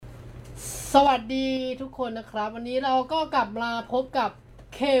สวัสดีทุกคนนะครับวันนี้เราก็กลับมาพบกับ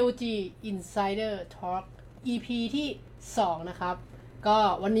KOG Insider Talk EP ที่2นะครับก็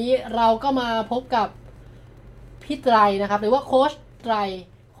วันนี้เราก็มาพบกับพี่ไตรนะครับหรือว่าโค้ชไตร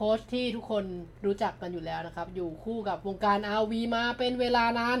โค้ชที่ทุกคนรู้จักกันอยู่แล้วนะครับอยู่คู่กับวงการ RV มาเป็นเวลา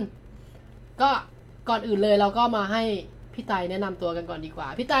นานก็ก่อนอื่นเลยเราก็มาให้พี่ไตรแนะนำตัวกันก่อนดีกว่า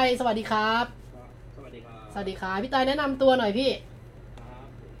พี่ไตรสวัสดีครับสวัสดีครับสวัสดีครับพี่ไตรแนะนำตัวหน่อยพี่ครับ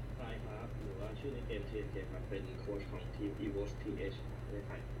ผมทรายครับหรือว่าชื่อในเกม TNK ครับเป็นโค้ชของทีม EVOS TH ในไ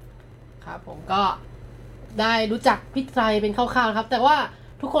ทยครับผมก็ได้รู้จักพี่ไตรเป็นคร่าวๆครับแต่ว่า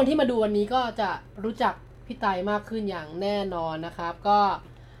ทุกคนที่มาดูวันนี้ก็จะรู้จักพี่ไตรมากขึ้นอย่างแน่นอนนะครับก็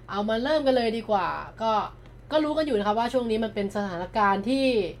เอามาเริ่มกันเลยดีกว่าก็รู้กันอยู่นะครับว่าช่วงนี้มันเป็นสถานการณ์ที่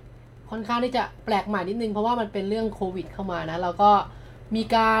ค่อนข้างที่จะแปลกใหม่นิดนึงเพราะว่ามันเป็นเรื่องโควิดเข้ามานะแล้วก็มี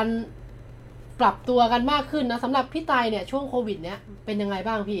การปรับตัวกันมากขึ้นนะสำหรับพี่ไตรเนี่ยช่วงโควิดเนี้ยเป็นยังไง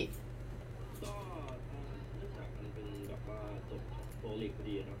บ้างพี่ก็เนื่องจากมันเป็นแบบว่าจบโปรลีกพอ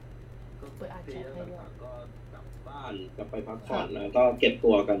ดีครับก็เปิดอ่านเพลแชทให้ด้วยเยอร์ต่างๆก็กลับบ้านกลับไปพักคผ่อรับนแล้วก็เก็บ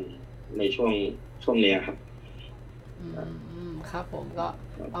ตัวกันในช่วงนี้ครับครับผมก็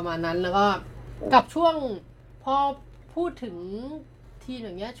ประมาณนั้นแล้วก็กับช่วงพอพูดถึงทีมอ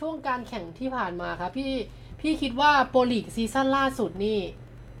ย่างเงี้ยช่วงการแข่งที่ผ่านมาครับพี่คิดว่าโปรลีกซีซั่นล่าสุดนี่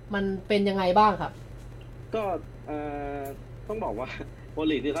มันเป็นยังไงบ้างครับก็ต้องบอกว่าโปร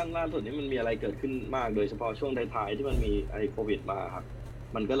ลีกที่ท่านล่าสุดนี้มันมีอะไรเกิดขึ้นมากโดยเฉพาะช่วงท้ายๆที่มันมีไอ้โควิดมาครับ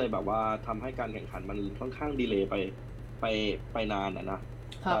มันก็เลยแบบว่าทำให้การแข่งขันมันค่อนข้างดีเลย์ไปไปนานนะ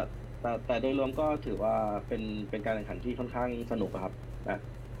ครับแต่โดยรวมก็ถือว่าเป็นการแข่งขันที่ค่อนข้างสนุกครับนะ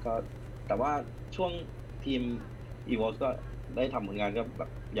ก็แต่ว่าช่วงทีม EVOS ก็ได้ทำผลงานก็แบบ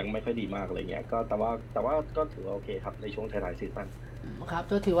ยังไม่ค่อยดีมากอะไรเงี้ยก็แต่ว่าก็ถือว่าโอเคครับในช่วงท้ายๆซีซั่นครับ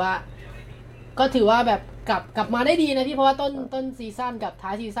ก็ถือว่าแบบกลับมาได้ดีนะพี่เพราะว่าต้นซีซั่นกับท้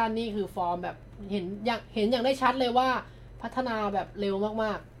ายซีซั่นนี่คือฟอร์มแบบเห็นอย่างได้ชัดเลยว่าพัฒนาแบบเร็วม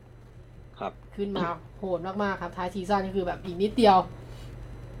ากครับๆขึ้นมาโหดมากๆครับท้ายซีซั่นก็คือแบบอีกนิดเดียว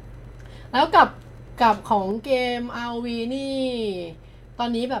แล้วกับของเกม RV นี่ตอน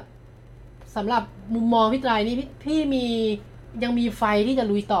นี้แบบสำหรับมุมมองพี่ไตรนี่พี่ยังมีไฟที่จะ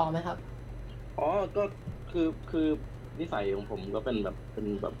ลุยต่อไหมครับอ๋อก็คือนิสัยของผมก็เป็นแบ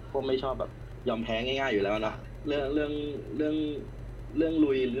บพวกไม่ชอบแบบยอมแพ้ง่ายๆอยู่แล้วนะเรื่อง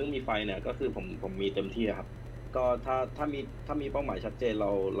ลุยเรื่องมีไฟเนี่ยก็คือผมมีเต็มที่ครับก็ถ้ามีเป้าหมายชัดเจน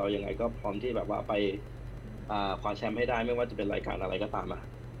เรายังไงก็พร้อมที่แบบว่าไปคว้าแชมป์ให้ได้ไม่ว่าจะเป็นรายการอะไรก็ตามอะ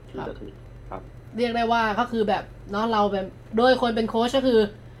คที่รับจะถึงครับเรียกได้ว่าก็คือแบบเนาะเราแบบโดยคนเป็นโค้ชก็คือ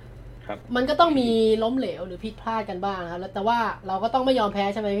ครับมันก็ต้องมีล้มเหลวหรือผิดพลาดกันบ้างนะครับแล้วแต่ว่าเราก็ต้องไม่ยอมแพ้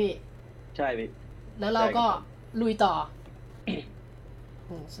ใช่ไหมพี่ใช่พี่แล้วเราก็ใช่ครับผม ลุยต่อ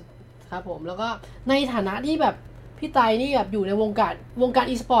อืมครับผมแล้วก็ในฐานะที่แบบพี่ไตรนี่แบบอยู่ในวงการ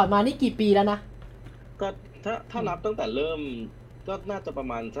อีสปอร์ตมานี่กี่ปีแล้วนะก็ถ้านับตั้งแต่เริ่มก็น่าจะประ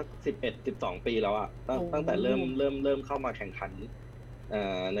มาณสัก11-12 ปีแล้วอะตั้งโอ้ตั้งแต่เริ่มเข้ามาแข่งขัน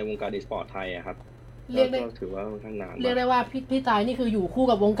ในวงการอีสปอร์ตไทยอะครับก็เรียกได้ก็ถือว่าค่อนข้างนานเรียกมากได้ว่าพี่ไตรนี่คืออยู่คู่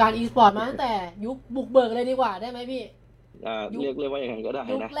กับวงการอีสปอร์ตมาตั้งแต่ยุคบุกเบิกเลยดีกว่าได้ไหมพี่ยุค เรียกว่าอย่างนั้นก็ได้น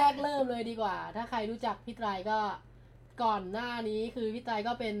ะยุคแรกเริ่มเลยดีกว่าถ้าใครรู้จักพี่ไตรก็ก่อนหน้านี้คือพี่ไตร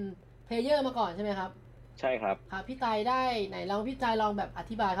ก็เป็นเพลเยอร์มาก่อนใช่ไหมครับใช่ครับครับพี่ไตรได้ไหนลองพี่ไตรลองแบบอ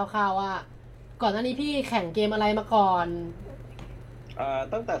ธิบายคร่าวๆว่าก่อนหน้านี้พี่แข่งเกมอะไรมาก่อน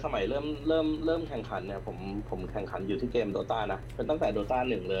ตั้งแต่สมัยเริ่มแข่งขันเนี่ยผมแข่งขันอยู่ที่เกม Dota นะเป็นตั้งแต่ Dota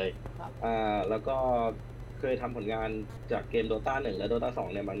 1เลยครับแล้วก็เคยทำผลงานจากเกม Dota 1และ Dota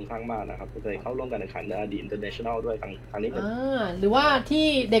 2เนี่ยบางครั้งมากนะครับเคยเข้าร่วมการแข่งขันอดีต International ด้วยครั้งนี้เป็นหรือว่าที่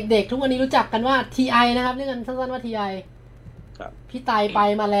เด็กๆทุกวันนี้รู้จักกันว่า TI นะครับเรียกกันสั้นๆว่า TI ครับพี่ไตไป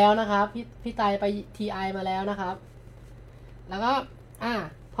มาแล้วนะครับพี่ไตไป TI มาแล้วนะครับแล้วก็อ่า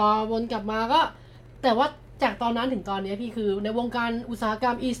พอวนกลับมาก็แต่ว่าจากตอนนั้นถึงตอนนี้พี่คือในวงการอุตสาหกร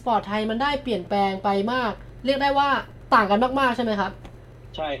รม e-sport ไทยมันได้เปลี่ยนแปลงไปมากเรียกได้ว่าต่างกันมากๆใช่ไหมครับ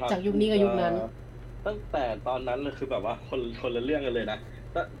ใช่ครับจากยุคนี้กับยุคนั้นตั้งแต่ตอนนั้นคือแบบว่าคนละเรื่องกันเลยนะ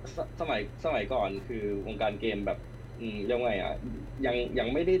แต่สมัยก่อนคือวงการเกมแบบยังไงอ่ะยัง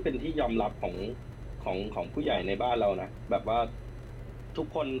ไม่ได้เป็นที่ยอมรับของผู้ใหญ่ในบ้านเรานะแบบว่าทุก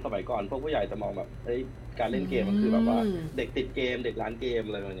คนสมัยก่อนพวกผู้ใหญ่จะมองแบบการอืเล่นเกมมันคือแบบว่ามเด็กติดเกมเด็กร้านเกม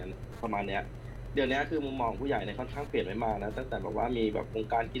อะไรแบบนี้ประมาณเนี้ยเดี๋ยวนี้คือมุมมองผู้ใหญ่ในค่อนข้างเปลี่ยนไปมากนะตั้งแต่แบบว่ามีแบบวง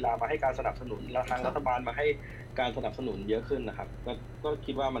การกีฬามาให้การสนับสนุนแล้วทางครับรัฐบาลมาให้การสนับสนุนเยอะขึ้นนะครับก็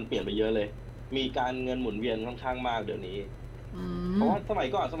คิดว่ามันเปลี่ยนไปเยอะเลย มีการเงินหมุนเวียนค่อนข้างมากเดี๋ยวนี้อืมเพราะว่าสมัย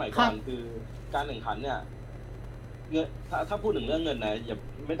ก่อนครับคือการแข่งขันเนี่ยเงินถ้าพูดถึงเรื่องเงินนะอย่า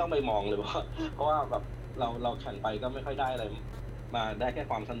ไม่ต้องไปมองเลยเพราะว่าแบบเราแข่งไปก็ไม่ค่อยได้อะไรมาได้แค่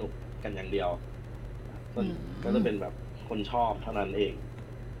ความสนุกกันอย่างเดียวส่อืวนก็จะม เป็นแบบคนชอบเท่านั้นเอง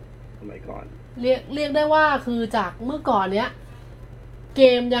สมัยก่อนเรียกได้ว่าคือจากเมื่อก่อนเนี้ยเก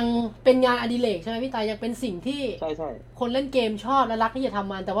มยังเป็นงานอดิเรกใช่ไหมพี่ตายยังเป็นสิ่งที่ใช่ใช่คนเล่นเกมชอบและรักที่จะท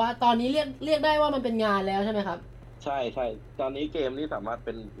ำมันแต่ว่าตอนนี้เรียกได้ว่ามันเป็นงานแล้วใช่ไหมครับใช่ใช่ตอนนี้เกมนี่สามารถเ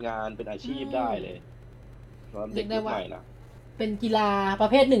ป็นงานเป็นอาชีพได้เลยสำหรับเรีเด็ยกได้ว่ากยุคใหม่นะเป็นกีฬาประ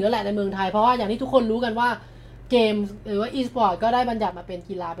เภทหนึ่งแล้วแหละในเมืองไทยเพราะว่าอย่างที่ทุกคนรู้กันว่าเกมหรือว่า e-sport ก็ได้บัญญัติมาเป็น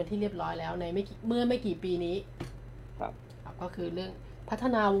กีฬาเป็นที่เรียบร้อยแล้วในเมื่อไม่กี่ปีนี้ครับก็คือเรื่องพัฒ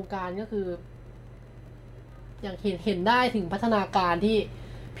นาวงการก็คืออย่างเห็นได้ถึงพัฒนาการที่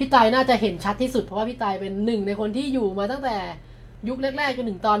พี่ไตน่าจะเห็นชัดที่สุดเพราะว่าพี่ไตเป็นหนึ่งในคนที่อยู่มาตั้งแต่ยุคแรกๆจน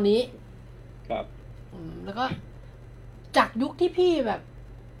ถึงตอนนี้ครับแล้วก็จากยุคที่พี่แบบ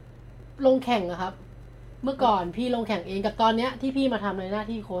ลงแข่งอะครับเมื่อก่อนพี่ลงแข่งเองกับตอนเนี้ยที่พี่มาทำในหน้า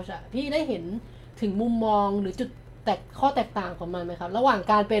ที่โค้ชอะพี่ได้เห็นถึงมุมมองหรือจุดข้อแตกต่างของมันไหมครับระหว่าง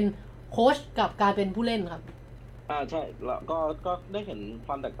การเป็นโค้ชกับการเป็นผู้เล่นครับใช่แล้วก็ได้เห็นค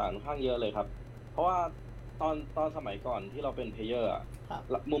วามแตกต่างค่อนข้างเยอะเลยครับเพราะว่าตอนสมัยก่อนที่เราเป็นเพลเยอร์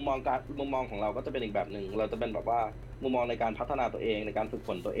มุมมองของเราก็จะเป็นอีกแบบหนึ่งเราจะเป็นแบบว่ามุมมองในการพัฒนาตัวเองในการฝึกฝ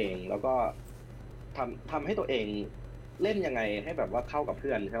นตัวเอง แล้วก็ทำให้ตัวเองเล่นยังไงให้แบบว่าเข้ากับเ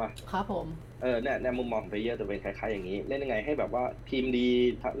พื่อนใช่ป่ะครับผมเนี่ยในมุมมองของเพลเยอร์จะเป็นคล้ายๆอย่างนี้เล่นยังไงให้แบบว่าทีมดี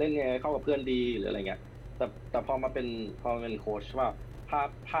เล่นยังไงเข้ากับเพื่อนดีหรืออะไรเงี้ยแต่พอมาเป็นโค้ชว่า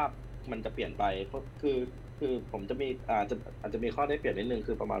ภาพมันจะเปลี่ยนไปคือผมจะมีอาจจะมีข้อได้เปรียบนิดนึง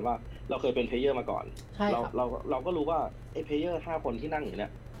คือประมาณว่าเราเคยเป็นเพลเยอร์มาก่อนเราก็รู้ว่าไอ้เพลเยอร์5 คนที่นั่งอยู่เนี่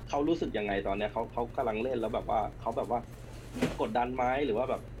ยเขารู้สึกยังไงตอนเนี้ยเขากำลังเล่นแล้วแบบว่าเขาแบบว่ากดดันไหมหรือว่า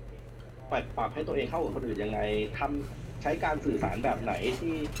แบบปรับให้ตัวเองเข้ากับคนอื่นยังไงใช้การสื่อสารแบบไหน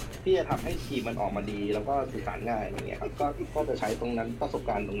ที่จะทำให้ทีมมันออกมาดีแล้วก็สื่อสารง่ายอย่างเงี้ยครับก็จะใช้ตรงนั้นประสบ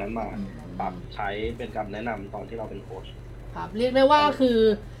การณ์ตรงนั้นมาปรับใช้เป็นคำแนะนำตอนที่เราเป็นโค้ชครับเรียกได้ว่าคือ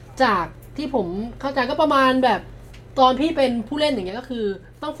จากที่ผมเข้าใจก็ประมาณแบบตอนพี่เป็นผู้เล่นอย่างเงี้ยก็คือ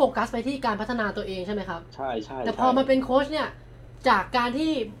ต้องโฟกัสไปที่การพัฒนาตัวเองใช่ไหมครับใช่ใช่แต่พอมาเป็นโค้ชเนี่ยจากการ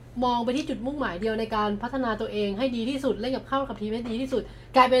ที่มองไปที่จุดมุ่งหมายเดียวในการพัฒนาตัวเองให้ดีที่สุดเล่นกับเข้ากับทีมให้ดีที่สุด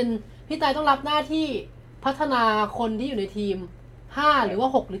กลายเป็นพี่ตายต้องรับหน้าที่พัฒนาคนที่อยู่ในทีม5หรือว่า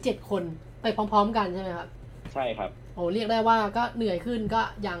6หรือ7คนไปพร้อมๆกันใช่ไหมครับใช่ครับโอ้เรียกได้ว่าก็เหนื่อยขึ้นก็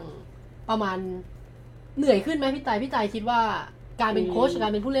อย่างประมาณเหนื่อยขึ้นไหมพี่ตายคิดว่าการเป็นโค้ชกา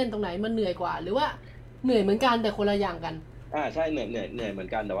รเป็นผู้เล่นตรงไหนมันเหนื่อยกว่าหรือว่าเหนื่อยเหมือนกันแต่คนละอย่างกันใช่เหนื่อยเหมือน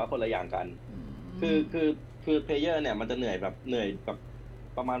กันแต่ว่าคนละอย่างกันคือเพลเยอร์เนี่ยมันจะเหนื่อยแบบ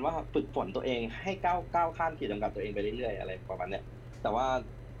ประมาณว่าฝึกฝนตัวเองให้ก้าวข้ามขีดจำกัดตัวเองไปเรื่อยๆอะไรประมาณเนี้ยแต่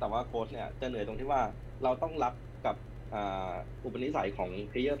ว่าโค้ชเนี่ยจะเหนื่อยตรงที่ว่าเราต้องรับกับอุปนิสัยของ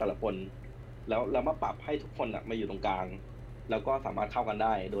เพลเยอร์แต่ละคนแล้วมาปรับให้ทุกคนมาอยู่ตรงกลางแล้วก็สามารถเข้ากันไ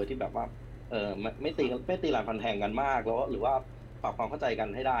ด้โดยที่แบบว่าไม่ตีหลังฟันแทงกันมากแล้วหรือว่าปรับความเข้าใจกัน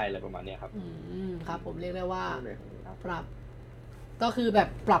ให้ได้อะไรประมาณนี้ครับครับผมเรียกได้ว่าปรับก็คือแบบ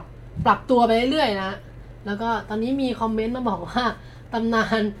ปรับตัวไปเรื่อยๆนะแล้วก็ตอนนี้มีคอมเมนต์มาบอกว่าตำนา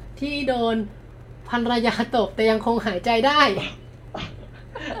นที่โดนภรรยาตบแต่ยังคงหายใจได้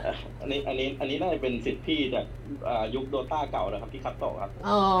อันนี้น่าจะเป็นสิทธิ์พี่จากยุคโดต้าเก่านะครับพี่คัตโตะครับ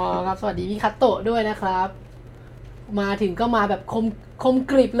อ๋อครับสวัสดีพี่คัตโตะด้วยนะครับมาถึงก็มาแบบคม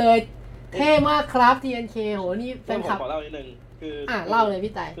กริบเลยเท่มากครับ TNK โหนี่แฟนคลับขอเล่านิดนึงคือเล่าเลย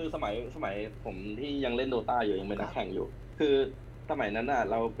พี่ไต่คือสมัยผมที่ยังเล่นโดต้าอยู่ยังเป็นนักแข่งอยู่คือสมัยนั้น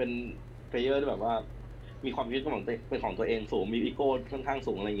เราเป็นเพลเยอร์ที่แบบว่ามีความคิดเป็นของตัวเองสูงมีอีโก้ค่อนข้าง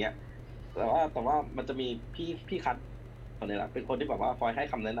สูงอะไรเงี้ยแต่ว่ามันจะมีพี่คัทคนนี้แหละเป็นคนที่แบบว่าคอยให้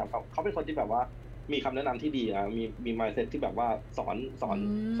คำแนะนำเขาเป็นคนที่แบบว่ามีคำแนะนำที่ดีมี mindset ที่แบบว่าสอ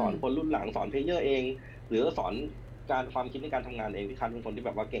นคนรุ่นหลังสอนเพลเยอร์เองหรือสอนการความคิดในการทำงานเองพี่คัทเป็นคนที่แ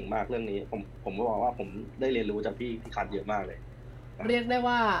บบว่าเก่งมากเรื่องนี้ผมก็บอกว่าผมได้เรียนรู้จากพี่คัทเยอะมากเลยเรียกได้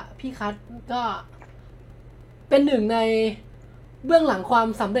ว่าพี่คัทก็เป็นหนึ่งในเบื้องหลังความ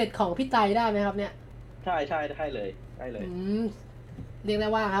สำเร็จของพี่ไตได้ไหมครับเนี่ยใช่ได้เลยเรียกได้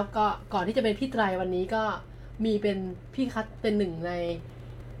ว่าครับก็ก่อนที่จะเป็นพี่ไตรวันนี้ก็มีเป็นพี่คัทเป็นหนึ่งใน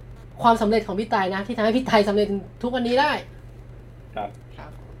ความสำเร็จของพี่ไตนะที่ทำให้พี่ไตสำเร็จทุกวันนี้ได้ครับ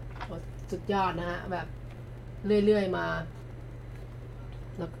สุดยอดนะฮะแบบเรื่อยๆมา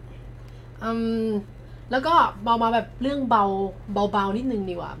แล้วก็มาแบบเรื่องเบานิดนึง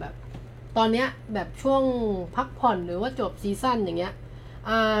ดีกว่าแบบตอนเนี้ยแบบช่วงพักผ่อนหรือว่าจบซีซั่นอย่างเงี้ย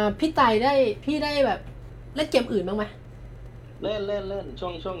พี่ไตพี่ได้แบบเล่นเกมอื่นบ้างไหมเล่น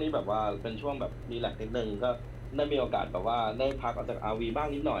ช่วงนี้แบบว่าเป็นช่วงแบบรีแลกซ์นิดนึงก็ได้มีโอกาสแบบว่าได้พักออกจาก RV บ้าง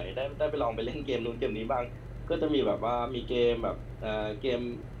นิดหน่อยได้ไปลองไปเล่นเกมนู้นเกมนี้บ้างก็จะมีแบบว่ามีเกมแบบเกม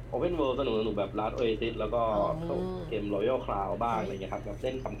Open World สนุกแบบ Last Oasis แล้วก็เกม Royal Cloud บ้างอะไรเงี้ยครับแบบเ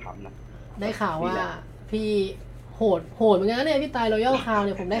ล่นขำๆนะได้ข่าวว่าพี่โหดเหมือนกันเนี่ยพี่ไต Royal Cloud เ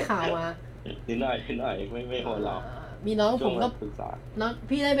นี่ยผมได้ข่าวมานิดหน่อยไม่โหดหรอก มีน้องผมก็ ปรึกษาน้อง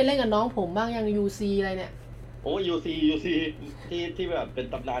พี่ได้ไปเล่นกับน้องผมบ้างยัง UC อะไรเนี่ยโอ้ยูซีที่แบบเป็น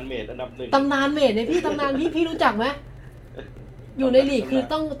ตำนานเมดอันดับหนึ่งตำนานเมดเนี่ยพี่ตำนานพี่รู้จักไหมอยู่ในลีกคือ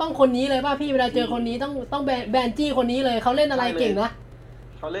ต้องคนนี้เลยป่ะพี่เวลาเจอคนนี้ต้องแบนจี้คนนี้เลยเขาเล่นอะไรเก่งนะ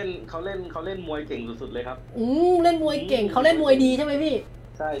เขาเล่นมวยเก่งสุดๆเลยครับเล่นมวยเก่งเขาเล่นมวยดีใช่ไหมพี่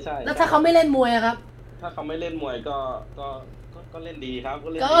ใช่แล้วถ้าเขาไม่เล่นมวยอะครับถ้าเขาไม่เล่นมวยก็เล่นดีครับก็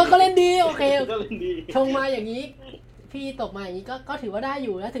เล่นดีโอเคก็เล่นดีชงมาอย่างนี้พี่ตกมาอย่างนี้ก็ถือว่าได้อ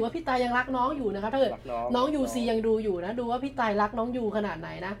ยู่นะถือว่าพี่ตายยังรักน้องอยู่นะครับถ้าเกิดน้องยูซียังดูอยู่นะดูว่าพี่ตายรักน้องยูขนาดไหน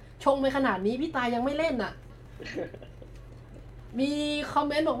นะชงไปขนาดนี้พี่ตายยังไม่เล่นอ่ะมีคอม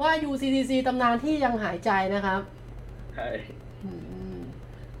เมนต์บอกว่า UCCC ตำนานที่ยังหายใจนะครับใช่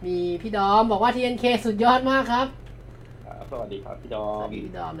มีพี่ดอมบอกว่า TNK สุดยอดมากครับสวัสดีครับพี่ดอม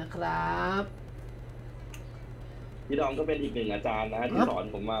พี่ดอมนะครับพี่ดอมก็เป็นอีกหนึ่งอาจารย์นะที่สอน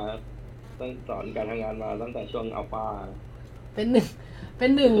ผมมาตั้งสอนการทำงานมาตั้งแต่ช่วงอัลฟาเป็นห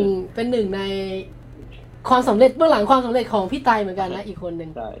นึ่งในความสำเร็จเบื้องหลังความสำเร็จของพี่ตายเหมือนกันนะอีกคนหนึ่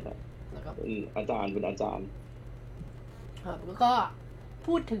งใช่ครับเป็นอาจารย์ครับแล้วก็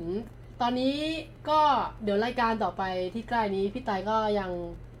พูดถึงตอนนี้ก็เดี๋ยวรายการต่อไปที่ใกล้นี้พี่ตายก็ยัง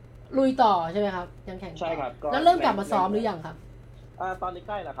ลุยต่อใช่ไหมครับยังแข่งใช่ครับแล้วเริ่มกลับมาซ้อมหรือยังครับตอนนี้ใ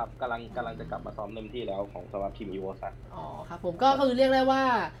กล้แล้วครับกำลังจะกลับมาซ้อมเต็มที่แล้วของสำหรับทีมอีโวสอ๋อครับผมก็คือเรียกได้ว่า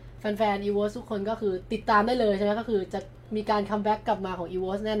แฟนๆ EVOS ทุกคนก็คือติดตามได้เลยใช่ไหมก็คือจะมีการคัมแบ็กกลับมาของ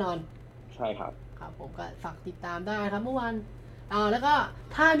EVOS แน่นอนใช่ครับครับผมก็ฝากติดตามได้ครับเมื่อวานแล้วก็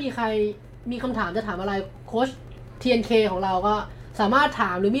ถ้ามีใครมีคำถามจะถามอะไรโค้ช TNK ของเราก็สามารถถ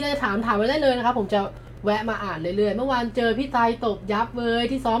ามหรือมีอะไรถามไว้ได้เลยนะครับผมจะแวะมาอ่านเรื่อยๆเมื่อวานเจอพี่ตายตบยับเลย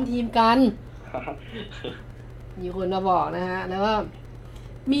ที่ซ้อมทีมกันมีคนมาบอกนะฮะแล้วก็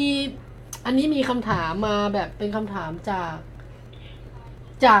มีอันนี้มีคำถามมาแบบเป็นคำถาม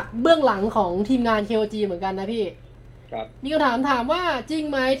จากเบื้องหลังของทีมงาน KOG เหมือนกันนะพี่ครับมีคำถามว่าจริง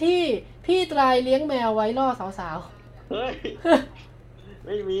ไหมที่พี่ไตรเลี้ยงแมวไว้ล่อสาวๆเฮ้ยไ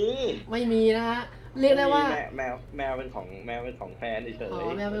ม่มีนะฮะเรียกได้ว่าแมวเป็นของแฟนเฉย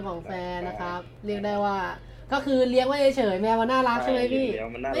แมวเป็นของแฟนนะครับเรียกได้ว่าก็คือเลี้ยงไว้เฉยแมวมันน่ารักใช่ไหมพี่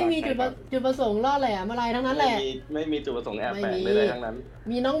ไม่มีจุดประสงค์ล่อแหลมอะไรทั้งนั้นแหละไม่มีจุดประสงค์แอบแฝงเลยทั้งนั้น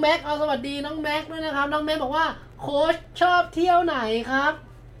มีน้องแม็กสวัสดีน้องแม็กด้วยนะครับน้องแม็กบอกว่าโค้ชชอบเที่ยวไหนครับ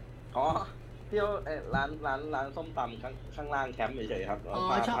อ๋อเที่ยวร้านส้มตำข้างล่างแคมป์เฉยๆครับ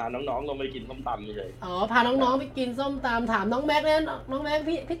พาน้องๆลงไปกินส้มตำเฉยอ๋อพาน้องๆไปกินส้มตำถามน้องแม็กเนี่ยน้องแม็ก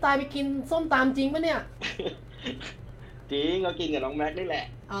พี่ตายไปกินส้มตำจริงปะเนี่ยจริงก็กินกับน้องแม็กนี่แหละ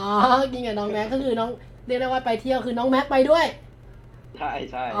อ๋อกินกับน้องแม็กก็คือน้องเรียกได้ว่าไปเที่ยวคือน้องแม็กไปด้วยใ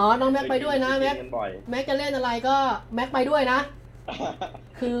ช่อ๋อน้องแม็กไปด้วยนะแม็กจะเล่นอะไรก็แม็กไปด้วยนะ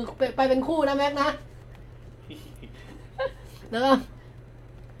คือไปเป็นคู่นะแม็กนะแล้วก็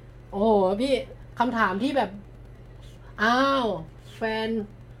โอ้โหพี่คำถามที่แบบอ้าวแฟน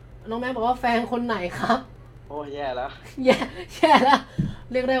น้องแม็กบอกว่าแฟนคนไหนครับโอ้แย่แล้วแย่แล้ว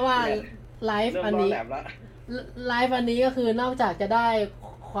เรียกได้ว่าไลฟ์อันนี้ก็คือนอกจากจะได้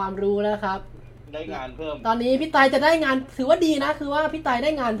ความรู้แล้วครับได้งานเพิ่มตอนนี้พี่ตายจะได้งานถือว่าดีนะคือว่าพี่ตายได้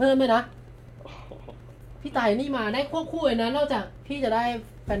งานเพิ่มด้วยนะพี่ตายนี่มาได้ควบคู่เลยนะนอกจากพี่จะได้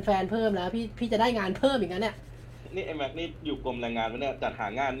แฟนๆเพิ่มแล้วพี่จะได้งานเพิ่มอีกนะเนี่ยนี่ไอ้แม็กนี่อยู่กรมแรงงานวะเนี่ยจัดหา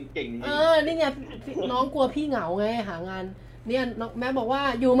งานเก่งจริงนี่ไงน้องกลัวพี่เหงาไงหางานเนี่ยน้องแม่บอกว่า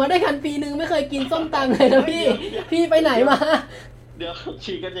อยู่มาได้กันปีนึงไม่เคยกินส้มตำเลยนะพี่ไปไหนมาเดี๋ยว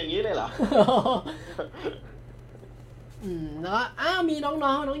ฉีกกันอย่างนี้เลยเหรอแล้วมีน้อ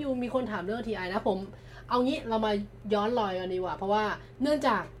งยูมีคนถามเรื่อง TI นะผมเอางี้เรามาย้อนรอยกันดีกว่าเพราะว่าเนื่องจ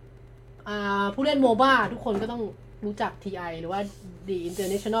ากผู้เล่นโมบ้าทุกคนก็ต้องรู้จัก TI หรือว่า The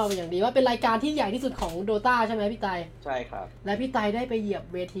International เป็นอย่างดีว่าเป็นรายการที่ใหญ่ที่สุดของ Dota ใช่ไหมพี่ไตใช่ครับและพี่ไตได้ไปเหยียบ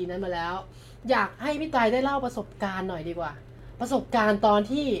เวทีนั้นมาแล้วอยากให้พี่ไตได้เล่าประสบการณ์หน่อยดีกว่าประสบการณ์ตอน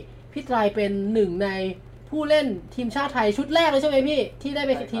ที่พี่ไตเป็นหนึ่งในผู้เล่นทีมชาติไทยชุดแรกเลยใช่ไหมพี่ที่ได้ไ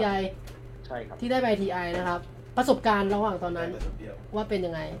ป TI ใช่ครับที่ได้ไป TI นะครับประสบการณ์ระหว่างตอนนั้นว่าเป็น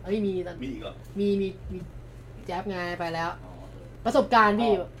ยังไงมีอีกเหรอมีแจ๊บไงไปแล้วประสบการณ์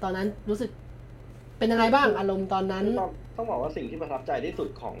พี่ตอนนั้นรู้สึกเป็นยังไงบ้างอารมณ์ตอนนั้นต้องบอกว่าสิ่งที่ประทับใจที่สุด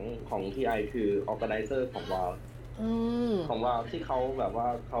ของ TI คือ organizer ของ WoW ของ WoW ที่เขาแบบว่า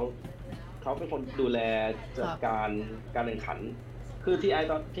เขาเป็นคนดูแลจัดการแข่งขันคือ TI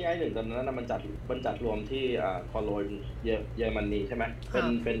 1ตอนนั้นมันจัดรวมที่คอโลนเยอรมนีใช่ไหม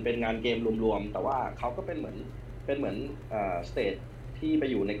เป็นงานเกมรวมๆแต่ว่าเขาก็เป็นเหมือนสเตจที่ไป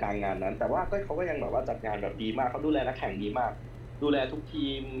อยู่ในกลางงานนั้นแต่ว่าเขาก็ยังแบบว่าจัดงานแบบดีมากเขาดูแลนักแข่งดีมากดูแลทุกที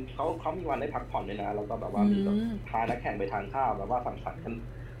มเขามีวันได้พักผ่อนเลยนะแล้วก็แบบว่ามีแบบพานักแข่งไปทานข้าวแบบว่าสังสรรค์กัน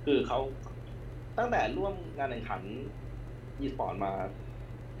คือเขาตั้งแต่ร่วมงานแข่งขัน e-sport มา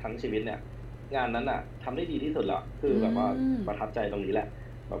ทั้งชีวิตเนี่ย งานนั้นอ่ะทำได้ดีที่สุดแล้วคือแบบว่าประทับใจตรงนี้แหละ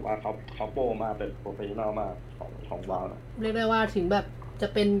แบบว่าเขาโปรมาเป็นโปรเฟชชั่นอลมากของวาวนะเรียกได้ว่าถึงแบบจะ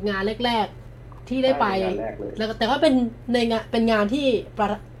เป็นงานแรกๆที่ได้ไปแล้วแต่ก็เป็นในงานเป็นงานที่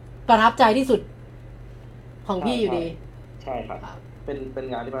ประทับใจที่สุดของพี่อยู่ดีใช่ครับเป็น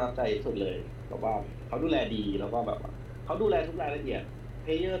งานที่ประทับใจที่สุดเลยแบบว่าเขาดูแลดีแล้วก็แบบเขาดูแลทุกรายละเอียดเพ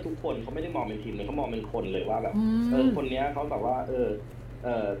ลเยอร์ทุกคนเขาไม่ได้มองเป็นทีมเลยเขามองเป็นคนเลยว่าแบบคนนี้เขาแบบว่า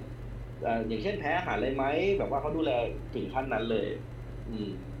อย่างเช่นแพ้อาหารเลยไหมแบบว่าเขาดูแลถึงขั้นนั้นเลย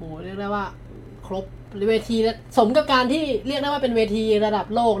โหเรียกได้ว่าครบเวทีสมกับการที่เรียกได้ว่าเป็นเวทีระดับ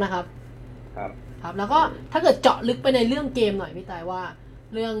โลกนะครับครับแล้วก็ถ้าเกิดเจาะลึกไปในเรื่องเกมหน่อยพี่ตายว่า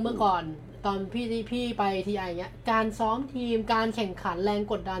เรื่องเมื่อก่อนตอนพี่ไปทีไอเงี้ยการซ้อมทีมการแข่งขันแรง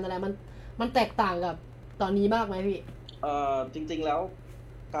กดดันอะไรมันแตกต่างกับตอนนี้มากไหมพี่จริงๆแล้ว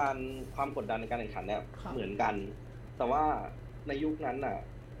ความกดดันในการแข่งขันเนี่ยเหมือนกันแต่ว่าในยุคนั้นน่ะ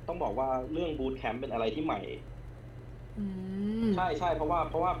ต้องบอกว่าเรื่องบูตแคมป์เป็นอะไรที่ใหม่ใช่เพราะว่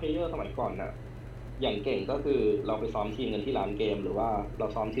าเพลเยอร์สมัยก่อนน่ะอย่างเก่งก็คือเราไปซ้อมทีมกันที่ร้านเกมหรือว่าเรา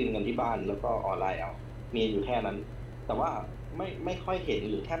ซ้อมทีมกันที่บ้านแล้วก็ออนไลน์เอามีอยู่แค่นั้นแต่ว่าไม่ค่อยเห็น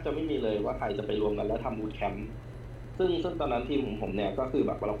หรือแทบจะไม่มีเลยว่าใครจะไปรวมกันแล้วทำบูตแคมป์ซึ่งตอนนั้นทีมของผมเนี่ยก็คือแ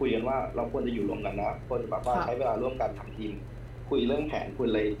บบเราคุยกันว่าเราควรจะอยู่รวมกันนะควรแบบว่าใช้เวลาร่วมกันทำทีมคุยเรื่องแผนคุย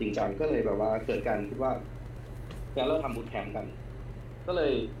อะไรจริงจังก็เลยแบบว่าเกิดการคิดว่างั้นเราทำบูตแคมป์กันก็เล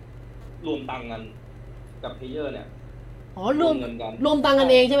ยรวมตังค์กันกับเพลเยอร์เนี่ยรวมเงินกันรวมตังค์กัน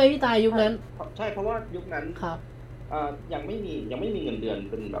เองใช่ไหมพี่ตายยุคนั้นใช่เพราะว่ายุคนั้นครับยังไม่มีเงินเดือน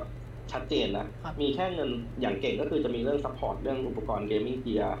เป็นแบบชัดเจนนะมีแค่เงินอย่างเก่งก็คือจะมีเรื่องซัพพอร์ตเรื่องอุปกรณ์เกมมิ่งเ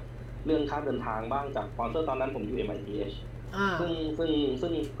กียร์เรื่องค่าเดินทางบ้างจากสปอนเซอร์ตอนนั้นผมอยู่ MITH ซึ่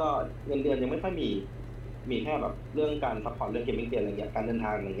งก็เงินเดือนยังไม่ค่อยมีแค่แบบเรื่องการซัพพอร์ตเรื่องเกมมิ่งเกียร์อะไรเงี้ยการเดินท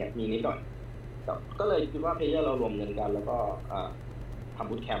างอะไรเงี้ยมีนิดหน่อยก็เลยคิดว่าเพลเยอร์เรารวมเงินกันแล้วก็ทำ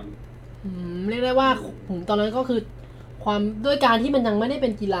บูตแคมป์เรียกได้ว่าผมตอนนั้นก็คือความด้วยการที่มันยังไม่ได้เป็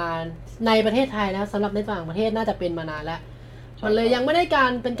นกีฬาในประเทศไทยนะสำหรับในต่างประเทศน่าจะเป็นมานานแล้วมันเลยยังไม่ได้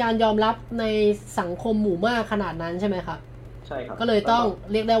เป็นการยอมรับในสังคมหมู่มากขนาดนั้นใช่ไหมครับใช่ครับก็เลยต้อง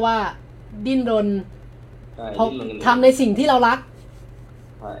เรียกได้ว่าดิ้นรนทำในสิ่งที่เรารัก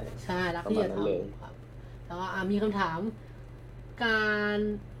ใช่รักที่จะทำครับแล้วก็มีคำถามการ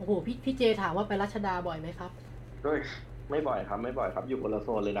โอ้โหพี่เจถามว่าไปรัชดาบ่อยไหมครับด้วยไม่บ่อยครับไม่บ่อยครับอยู่คนละโซ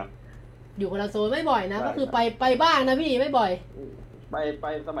นเลยนะอยู่คนละโซนไม่บ่อยนะก็คือไปบ้างนะพี่ไม่บ่อยไป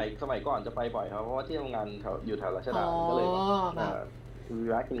สมัยก่อนจะไปบ่อยครับเพราะว่าที่ทำงานอยู่แถวรัชดาก็เลย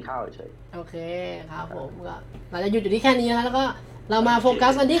แวะกินข้าวเฉยโอเคครับผมก็เราจะหยุดอยู่ที่แค่นี้นะแล้วก็เรามาโฟกั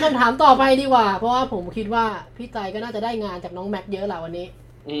สกันที่คำถามต่อไปดีกว่าเพราะว่าผมคิดว่าพี่ไตก็น่าจะได้งานจากน้องแม็กเยอะแหละวันนี้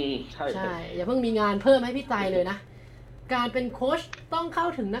ใช่อย่าเพิ่งมีงานเพิ่มให้พี่ไตเลยนะการเป็นโค้ชต้องเข้า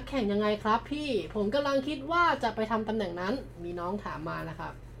ถึงนักแข่งยังไงครับพี่ผมกำลังคิดว่าจะไปทำตำแหน่งนั้นมีน้องถามมานะครั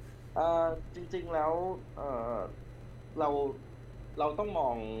บจริงๆแล้วเราต้องมอ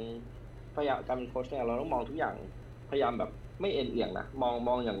งพยายามการเป็นโค้ชเนี่ยเราต้องมองทุกอย่างพยายามแบบไม่เอ็นเอียงนะม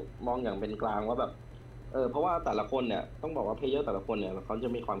องอย่างเป็นกลางว่าแบบเพราะว่าแต่ละคนเนี่ยต้องบอกว่าเพลเยอร์แต่ละคนเนี่ยเขาจะ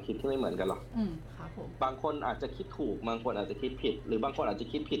มีความคิดที่ไม่เหมือนกันหรอกครับผมบางคนอาจจะคิดถูกบางคนอาจจะคิดผิดหรือบางคนอาจจะ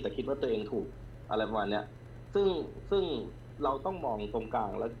คิดผิดแต่คิดว่าตัวเองถูกอะไรประมาณเนี้ยซึ่งเราต้องมองตรงกลา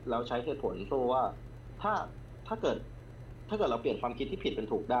งแล้วใช้เหตุผลโซว่าถ้าเกิดเราเปลี่ยนความคิดที่ผิดเป็น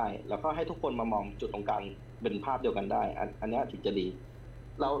ถูกได้แล้วก็ให้ทุกคนมามองจุดตรงกลางเป็นภาพเดียวกันได้อันนี้ถึงจะดี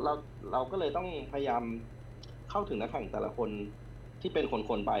เราก็เลยต้องพยายามเข้าถึงนักแข่งแต่ละคนที่เป็น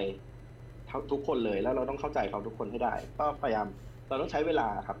คนไปทุกคนเลยแล้วเราต้องเข้าใจเขาทุกคนให้ได้ก็พยายามเราต้องใช้เวลา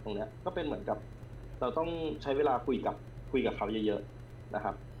ครับตรงนี้ก็เป็นเหมือนกับเราต้องใช้เวลาคุยกับเขาเยอะๆนะค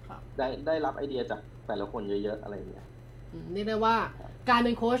รับได้รับไอเดียจากแต่ละคนเยอะๆอะไรอย่างเงี้ยนี่ได้ว่าการเ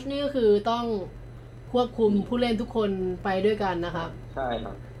ป็นโค้ชนี่ก็คือต้องควบคุมผู้เล่นทุกคนไปด้วยกันนะครับใช่ค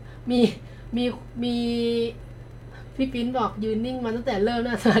รับมีพี่ปิ้นบอกยืนนิ่งมาตั้งแต่เริ่มน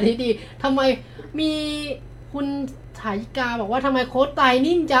ะสวัสดีดีทำไมมีคุณถายิกาบอกว่าทำไมโค้ชไต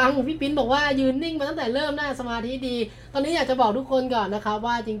นิ่งจังพี่ปิ้นบอกว่ายืนนิ่งมาตั้งแต่เริ่มน่าสมาธิดีตอนนี้อยากจะบอกทุกคนก่อนนะครับ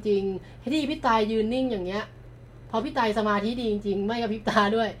ว่าจริงๆที่พี่ไตยืนนิ่งอย่างเงี้ยพอพี่ไตสมาธิดีจริงๆไม่กระพริบตา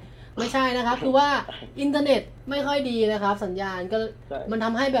ด้วยไม่ใช่นะครับคือว่าอินเทอร์เน็ตไม่ค่อยดีนะครับสัญญาณก็มันท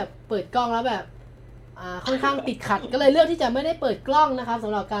ำให้แบบเปิดกล้องแล้วแบบค่อนข้างติดขัดก็เลยเลือกที่จะไม่ได้เปิดกล้องนะครับส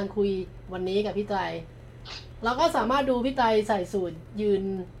ำหรับการคุยวันนี้กับพี่ไตเราก็สามารถดูพี่ไตใส่สูทยืน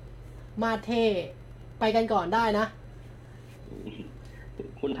มาเท่ไปกันก่อนได้นะ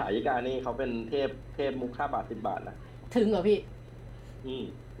คุณถายิกานี่เขาเป็นเทพมุก5 บาท 10 บาทนะถึงเหรอพี่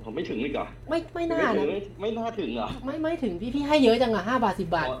ผมไม่ถึงนี่ก่อนไม่น่านะไม่น่าถึงเหรอไม่ถึงพี่ให้เยอะจังอ่ะ5 บาท 10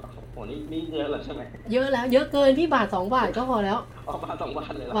 บาทโหนี่เยอะแล้วใช่ไหมเยอะแล้วเยอะเกินพี่บาท 2 บาทก็พอแล้วบาท 2 บา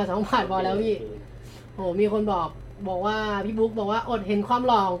ทเลยบาท 2 บาทพอแล้วพี่โหมีคนบอก บอกว่าพี่บุ๊กบอกว่าอดเห็นความ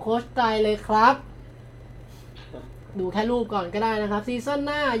หล่อของโค้ชไตรเลยครับ ดูแค่รูปก่อนก็ได้นะครับซีซั่นห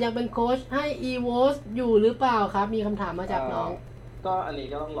น้ายังเป็นโค้ชให้ EVOS อยู่หรือเปล่าครับมีคำถามมาจากน้องก็อันนี้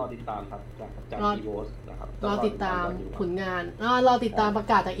ก็ต้องรอติดตามครับจาก EVOS นะครับรอติดตามผลงานรอติดตามประ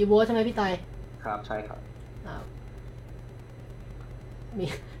กาศจาก EVOS ใช่ไหมพี่ไตครับใช่ครับ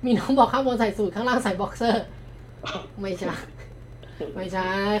มีน้องบอกข้างบนใส่สูทข้างล่างใส่บ็อกเซอร์ไม่ใช่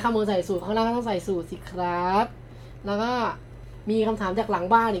ข้างบนใส่สูทข้างล่างต้องใส่สูทสิครับแล้วก็มีคำถามจากหลัง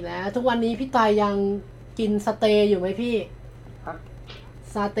บ้านอีกแล้วทุกวันนี้พี่ไตยังกินสเตย์อยู่ไหมพี่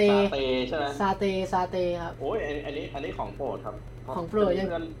ซาเตใช่ไหมซาเตครับโอ้ยอันนี้ของโปรดครับของโปรด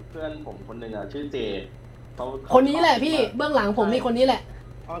เพื่อนผมคนหนึ่งอ่ะชื่อเจคนนี้แหละพี่เบื้องหลังผมนี่คนนี้แหละ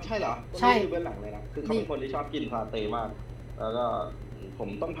อ๋อใช่เหรอใช่เบื้องหลังเลยนะคือเขาเป็นคนที่ชอบกินซาเตมากแล้วก็ผม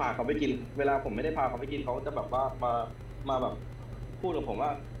ต้องพาเขาไปกินเวลาผมไม่ได้พาเขาไปกินเขาจะแบบว่ามาแบบพูดกับผมว่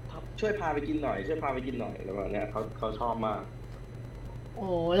าช่วยพาไปกินหน่อยช่วยพาไปกินหน่อยแล้วเนี่ยเขาชอบมากโอ้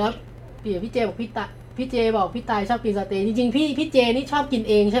แล้วพี่เจบอกพี่เจบอกพี่ตายชอบกินสเต็กจริงๆพี่เจนี่ชอบกิน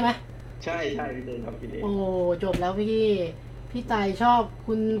เองใช่ไหมใช่พี่เจชอบกินเองโอ้จบแล้วพี่ตายชอบ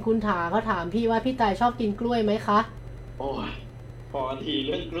คุณถาเขาถามพี่ว่าพี่ตายชอบกินกล้วยไหมคะโอ้ยพอทีเ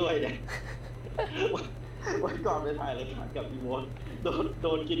รื่องกล้วยเนี่ยวันก่อนไปถ่ายรายการกับพี่มดโด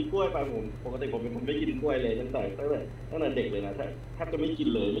นกินกล้วยไปผมปกติผมเป็นคนไม่กินกล้วยเลยตั้งแต่เด็กเลยนะแทบจะไม่กิน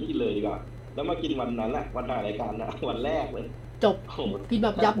เลยดีกว่าแล้วมากินวันนั้นแหละวันถ่ายรายการนะวันแรกเลยจบกินแบ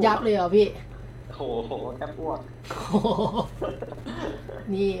บยับเลยเหรอพี่โอ้โหแค่พวก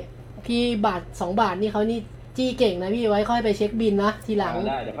นี่พี่บาท2 บาทนี่เขานี่จี้เก่งนะพี่ไว้ค่อยไปเช็คบินนะทีหลัง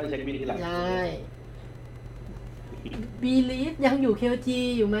ได้เดี๋ยวค่อยเช็คบินทีหลังได้บีลีฟยังอยู่ KOG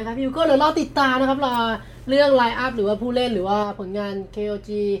อยู่ไหมครับพี่ก็เดี๋ยวรอติดตามนะครับรอเรื่องไลน์อัพหรือว่าผู้เล่นหรือว่าผลงาน KOG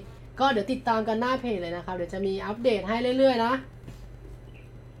ก็เดี๋ยวติดตามกันหน้าเพจเลยนะครับเดี๋ยวจะมีอัปเดตให้เรื่อยๆนะ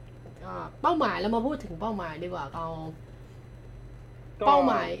เป้าหมายเรามาพูดถึงเป้าหมายดีกว่าเอาเป้า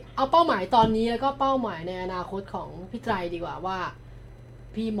หมายตอนนี้แล้วก็เป้าหมายในอนาคตของพี่ไตรดีกว่าว่า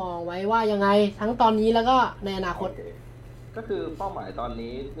พี่มองไว้ว่ายังไงทั้งตอนนี้แล้วก็ในอนาคตก็คือเป้าหมายตอน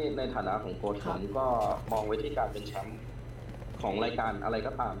นี้นี่ในฐานะของโค้ชผมก็มองไว้ที่การเป็นแชมป์ของรายการอะไร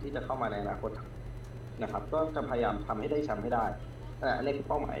ก็ตามที่จะเข้ามาในอนาคตนะครับก็จะพยายามทำให้ได้แชมป์ให้ได้อันนี้คือ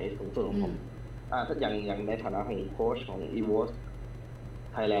เป้าหมายสูงสุดของผมถ้าอย่างในฐานะของโค้ชของ EVOS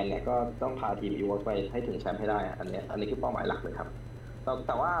Thailand เนี่ยก็ต้องพาทีม EVOS ไปให้ถึงแชมป์ให้ได้อันนี้คือเป้าหมายหลักเลยครับแ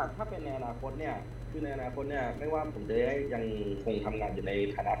ต่ว่าถ้าเป็นในอนาคตเนี่ยคือในอนาคตเนี่ยไม่ว่าผมจะยังคงทำงานอยู่ใน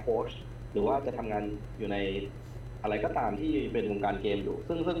ฐานะโค้ชหรือว่าจะทำงานอยู่ในอะไรก็ตามที่เป็นวงการเกมอยู่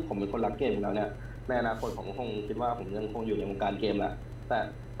ซึ่งผมเป็นคนรักเกมอยู่แล้วเนี่ยในอนาคตผมคงคิดว่าผมยังคงอยู่ในวงการเกมแหละ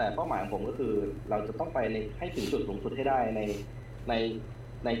แต่เป้าหมายของผมก็คือเราจะต้องไปให้ถึงจุดสูงสุดให้ได้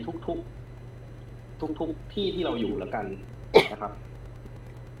ในทุกที่เราอยู่แล้วกันนะครับ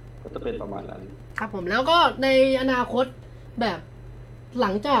ก็จะเป็นประมาณนั้นครับผมแล้วก็ในอนาคตแบบห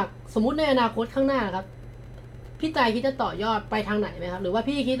ลังจากสมมุติในอนาคตข้างหน้าครับพี่ใจคิดจะต่อยอดไปทางไหนไหมครับหรือว่า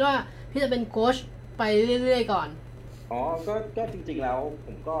พี่คิดว่าพี่จะเป็นโค้ชไปเรื่อยๆก่อนอ๋อก็จริงๆแล้วผ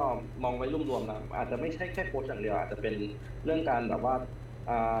มก็มองไว้รวมๆนะอาจจะไม่ใช่แค่โค้ชอย่างเดียวอาจจะเป็นเรื่องการแบบว่า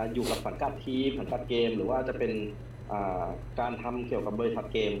อยู่กับสังกัดทีมสังกัดเกมหรือว่าจะเป็นการทำเกี่ยวกับบริษัท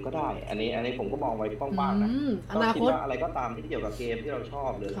เกมก็ได้อันนี้ผมก็มองไว้กว้างๆนะก็คิดว่าอะไรก็ตามที่เกี่ยวกับเกมที่เราชอ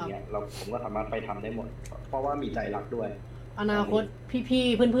บหรืออะไรเงี้ยผมก็สามารถไปทำได้หมดเพราะว่ามีใจรักด้วยอนาคตพี่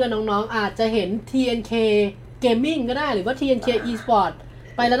ๆเพื่อนๆน้องๆอาจจะเห็น TNK Gaming ก็ได้หรือว่า TNK Esport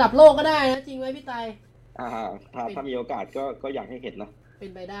ไประดับโลกก็ได้นะจริงไหมพี่ไตถ้ามีโอกาสก็อยากให้เห็นนะเป็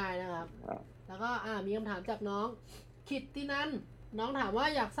นไปได้นะครับแล้วก็มีคำถามจากน้องคิดที่นั้นน้องถามว่า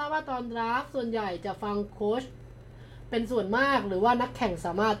อยากทราบว่าตอนดราฟส่วนใหญ่จะฟังโค้ชเป็นส่วนมากหรือว่านักแข่งส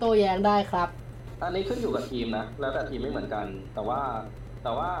ามารถโต้แย้งได้ครับอันนี้ขึ้นอยู่กับทีมนะแล้วแต่ทีมไม่เหมือนกันแต่ว่า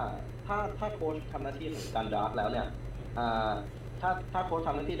ถ้าโค้ชทำหน้าที่ของการดราฟแล้วเนี่ยถ้าโค้ชท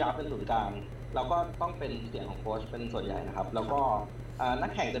ำหน้าที่ดราฟเป็นศูนย์กลางเราก็ต้องเป็นเสียงของโค้ชเป็นส่วนใหญ่นะครับแล้วก็นั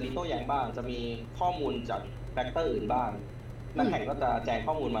กแข่งจะมีโต้แย้งบ้างจะมีข้อมูลจากแฟกเตอร์อื่นบ้างนักแข่งก็จะแจ้ง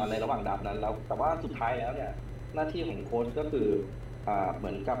ข้อมูลมาในระหว่างดราฟนั้นแล้วแต่ว่าสุดท้ายแล้วเนี่ยหน้าที่ของโค้ชก็คือเห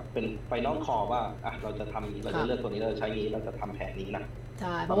มือนกับเป็นไฟนอลคอลว่าเราจะเลือกตัวนี้เราใช้นี้เราจะทำแผนนี้นะใ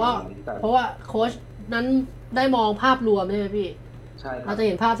ช่เพราะว่าโค้ชนั้นได้มองภาพรวมใช่ไหมพี่ใช่เราจะเ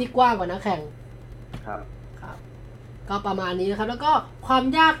ห็นภาพที่กว้างกว่านักแข่งครับก็ประมาณนี้นะครับแล้วก็ความ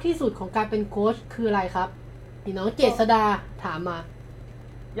ยากที่สุดของการเป็นโค้ชคืออะไรครับพี่น้องเจษดาถามมา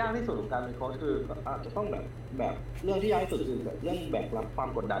ยากที่สุดของการเป็นโค้ชคือจะต้องแบบเรื่องที่ยากที่สุดคือเรื่องแบกรับความ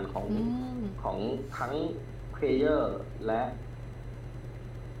กดดันของทั้งเพลเยอร์และ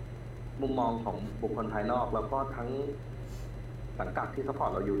มุมมองของบุคคลภายนอกแล้วก็ทั้งสังกัดที่ซัพพอร์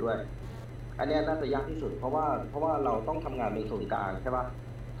ตเราอยู่ด้วยอันนี้น่าจะยากที่สุดเพราะว่าเราต้องทำงานเป็นศูนย์กลางใช่ป่ะ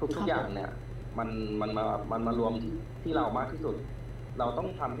ทุกอย่างเนี่ย มันมันมารวมที่เรามากที่สุดเราต้อง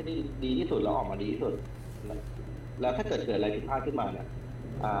ทำให้ดีที่สุดแล้วออกมาดีที่สุดแล้วถ้าเกิดอะไรผิดพลาดขึ้นมาเนี่ย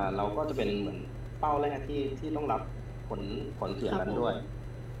เราก็จะเป็นเหมือนเป้าแรกที่ต้องรับผลเสียนั้นด้วย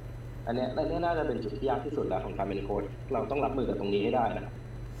อันนี้น่าจะเป็นจุดที่ยากที่สุดแล้วของการเป็นโค้ชเราต้องรับมือกับตรงนี้ให้ได้นะครับ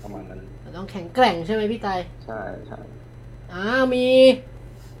ประมาณนั้นต้องแข็งแกร่งใช่ไหมพี่ไตใช่มี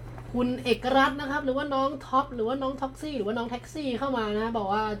คุณเอกรัตน์นะครับหรือว่าน้องท็อปหรือว่าน้องท็อกซี่หรือว่าน้องแท็กซี่เข้ามานะบอก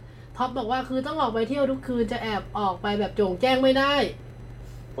ว่าท็อปบอกว่าคือต้องออกไปเที่ยวทุกคืนจะแอบออกไปแบบโจ่งแจ้งไม่ได้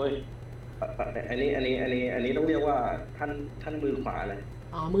เฮ้ยอันนี้ต้องเรียกว่าท่านมือขวาเลย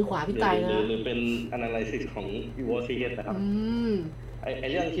มือขวาพี่ไตนะหรือเป็น analysis ของ Evo CS นะครับไอ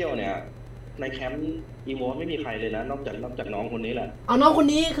เรื่องเที่ยวเนี่ยในแคมป์ Evo ไม่มีใครเลยนะนอกจากน้องคนนี้แหละน้องคน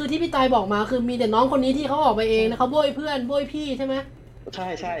นี้คือที่พี่ไตบอกมาคือมีแต่น้องคนนี้ที่เขาออกไปเองนะเขาโบยเพื่อนโบยพี่ใช่ไหม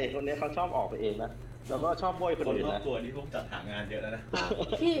ใช่คนนี้เขาชอบออกไปเองนะแล้วก็ชอบโบยคนอื่นนะตัวนี้พวกจัดหางานเยอะแล้วนะ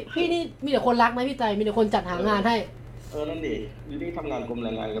พี่นี่มีแต่คนรักนะพี่ไตมีแต่คนจัดหางานให้นั่นดินี่ทำงานกรมแร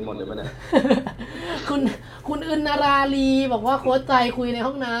งงานกันหมดเลยปะเนี่ยคุณอึนนาราลีบอกว่าโค้ชใจคุยใน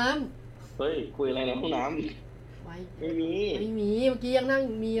ห้องน้ำเฮ้ยคุยอะไรในห้องน้ำไม่มีเมื่อกี้ยังนั่ง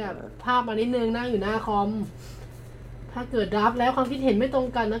มีแบบภาพมานิดนึงนั่งอยู่หน้าคอมถ้าเกิดรับแล้วความคิดเห็นไม่ตรง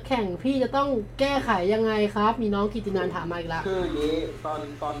กันนักแข่งพี่จะต้องแก้ไขยังไงครับมีน้องกิตินันถามมาอีกแล้วคืออย่างนี้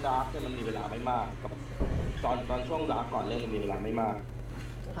ตอนดับเนี่ยมันมีเวลาไม่มากกับตอนช่วงดับก่อนเล่นมันมีเวลาไม่มาก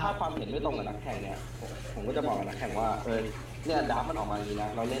ถ้าความเห็นไม่ตรงกับนักแข่งเนี่ยผมก็จะบอกกับนักแข่งว่าเนี่ยดับมันออกมาอย่างนี้นะ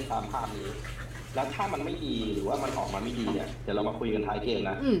เราเล่นตามภาพนี้แล้วถ้ามันไม่ดีหรือว่ามันออกมาไม่ดีเนี่ยเดี๋ยวเรามาคุยกันท้ายเกม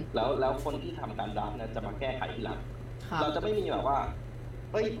นะแล้วคนที่ทำการดับเนี่ยจะมาแก้ไขทีหลังเราจะไม่มีแบบว่า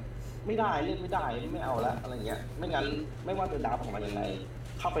เฮ้ยไม่ได้เล่นไม่ได้ไม่เอาละอะไรเงี้ยไม่งั้นไม่ว่าจะดับออกมายังไง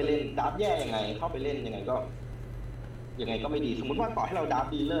เข้าไปเล่นดับแย่ยังไงเข้าไปเล่นยังไงก็ไม่ดีสมมติว่าต่อให้เราดับ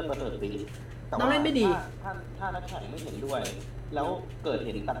ดีเลิศประเสริฐดีแต่ว่าเล่นไม่ดีถ้านักแข่งไม่เห็นด้วยแล้วเกิดเ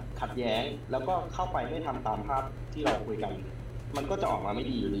ห็นขัดแย้งแล้วก็เข้าไปไม่ทำตามภาพที่เราคุยกันมันก็จะออกมาไม่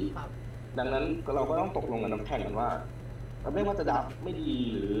ดีอยู่ดีดังนั้นเราก็ต้องตกลงกับนักแข่งกันว่าไม่ว่าจะดับไม่ดี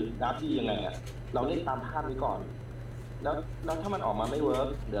หรือดับดียังไงเราเล่นตามภาพนี้ก่อนแล้วถ้ามันออกมาไม่เวิร์ก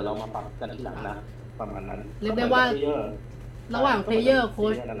เดี๋ยวเรามาปรับกันทีหลังนะประมาณนั้นเรียกได้ว่าระหว่างเพลเยอร์โค้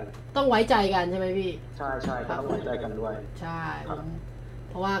ชต้องไว้ใจกันใช่ไหมพี่ใช่ต้องไว้ใจกันด้วยใช่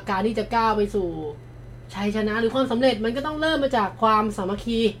เพราะว่าการที่จะก้าวไปสู่ชัยชนะหรือความสำเร็จมันก็ต้องเริ่มมาจากความสามัค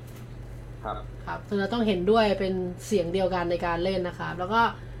คีครับเราต้องเห็นด้วยเป็นเสียงเดียวกันในการเล่นนะครับแล้วก็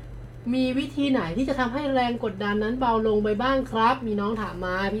มีวิธีไหนที่จะทำให้แรงกดดันนั้นเบาลงไปบ้างครับมีน้องถามม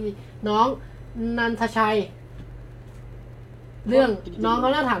าพี่น้องนันทชัยเรื่องน้องเขา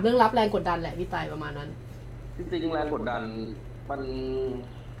น่าถามเรื่องรับแรงกดดันแหละพี่ไตประมาณนั้นจริงๆแรงกดดันมัน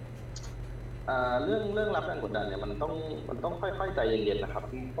เรื่องรับแรงกดดันเนี่ยมันต้องค่อยๆใจเย็นๆนะครับ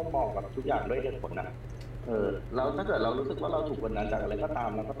ต้องมองกับทุกอย่างด้วยเหตุผลนะแล้วถ้าเกิดเรารู้สึกว่าเราถูกกดดันจากอะไรก็ตาม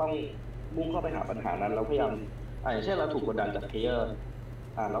เราก็ต้องมุ่งเข้าไปหาปัญหานั้นเราพยายามอย่างเช่นเราถูกกดดันจากเพลเยอร์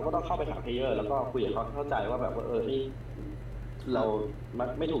เราก็ต้องเข้าไปหาเพลเยอร์แล้วก็คุยกับเขาเข้าใจว่าแบบว่าเรา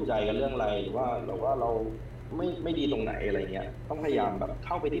ไม่ถูกใจกันเรื่องอะไรหรือว่าเราไม่ดีตรงไหนอะไรเงี้ยต้องพยายามแบบเ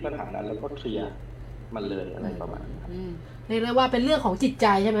ข้าไปที่ปัญหานั้นแล้วก็เคลียร์มันเลยอะไรประมาณนี้เรียกได้ว่าเป็นเรื่องของจิตใจ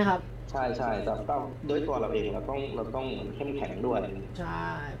ใช่ไหมครับใช่แต่ต้องด้วยตัวเราเองเราต้องเข้มแข็งด้วยใช่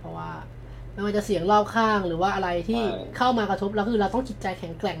เพราะว่าไม่ว่าจะเสียงรอบข้างหรือว่าอะไรที่เข้ามากระทบเราคือเราต้องจิตใจแข็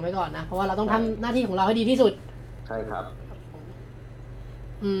งแกร่งไว้ก่อนนะเพราะว่าเราต้องทำหน้าที่ของเราให้ดีที่สุดใช่ครับ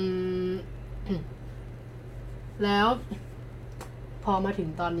แล้วพอมาถึง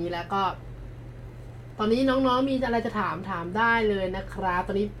ตอนนี้แล้วก็ตอนนี้น้องๆมีอะไรจะถามได้เลยนะครับต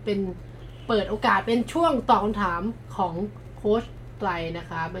อนนี้เป็นเปิดโอกาสเป็นช่วงตอบคำถามของโค้ชไตรนะ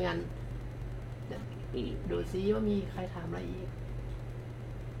ครับไม่งั้นดูซิว่ามีใครถามอะไรอีก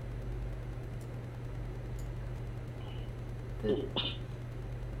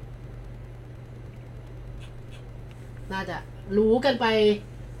น่าจะรู้กันไป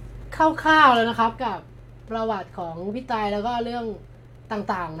คร่าวๆแล้วนะครับกับประวัติของพี่ไตรแล้วก็เรื่อง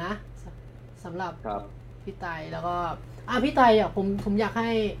ต่างๆนะสำหรับพี่ไตรแล้วก็พี่ไตรผมอยากใ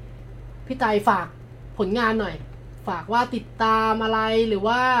ห้พี่ไตรฝากผลงานหน่อยฝากว่าติดตามอะไรหรือ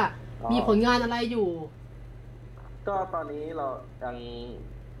ว่ามีผลงานอะไรอยู่ก็ตอนนี้เรายัง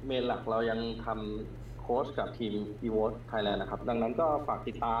เมนหลักเรายังทำโค้ชกับทีม Evo Thailand นะครับดังนั้นก็ฝาก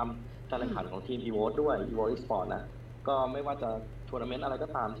ติดตามการแข่งขันของทีม Evo ด้วย Evo Esports นะก็ไม่ว่าจะทัวร์นาเมนต์อะไรก็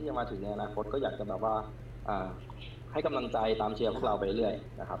ตามที่จะมาถึงในอนาคตก็อยากจะแบบว่าให้กำลังใจตามเชียร์พวกเราไปเรื่อย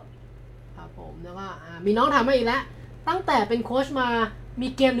นะครับครับผมแล้วก็มีน้องถามมาอีกแล้วตั้งแต่เป็นโค้ชมามี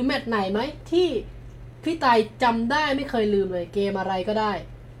เกมหรือแมตช์ไหนไหมที่พี่ไตรจำได้ไม่เคยลืมเลยเกมอะไรก็ได้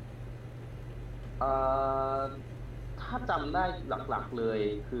ถ้าจำได้หลักๆเลย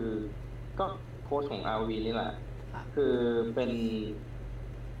คือก็โค้ชของ RV นี่แหละคือเป็น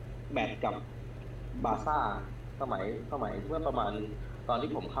แมตช์กับ บาร์ซ่าสมัยเมื่อประมาณตอนที่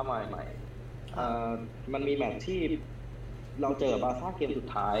ผมเข้ามาใหม่มันมีแมตช์ที่เราเจอบาร์ซ่าเกมสุด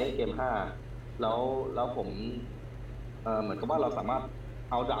ท้ายเกม5แล้วผมเหมือนกับว่าเราสามารถ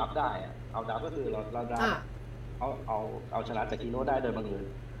เอาดราฟได้เอาดราฟก็คือเราดราฟเอาชนะจากกิโน่ได้โดยบังเอิญ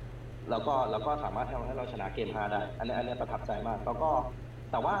แล้วก็สามารถทำให้เราชนะเกม5ได้อันนี้ประทับใจมากแล้วก็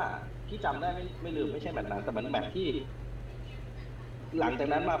แต่ว่าที่จำได้ไม่ลืมไม่ใช่แมตช์นั้นแต่มันแมตช์ที่หลังจาก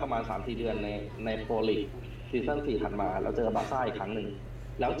นั้นมาประมาณ 3-4 เดือนในโปรลีกซีซั่น4ถัดมาเราเจอบาร์ซ่าอีกครั้งหนึ่ง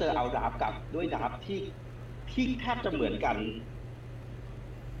แล้วเจอเอาดราฟกับด้วยดราฟที่แทบจะเหมือนกัน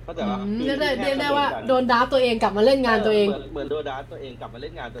เข้าใจป่ะเรียกได้ว่าโดนดราฟตัวเองกลับมาเล่นงานตัวเองเหมือนโดนดราฟตัวเองกลับมาเ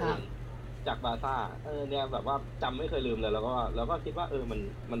ล่นงานตัวเองจากบาร์ซ่าเนี่ยแบบว่าจำไม่เคยลืมเลยแล้วก็คิดว่า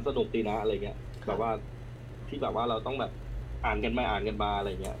มันสนุกดีนะอะไรเงี้ยแบบว่าที่แบบว่าเราต้องแบบอ่านกันมาอะไร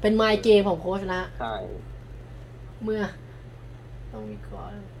เงี้ยเป็นไมล์เกมของโค้ชนะใช่เมื่อต้องวิเคราะ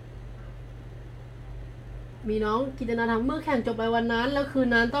ห์มีน้องกิจนาธรรมเมื่อแข่งจบไปวันนั้นแล้วคืน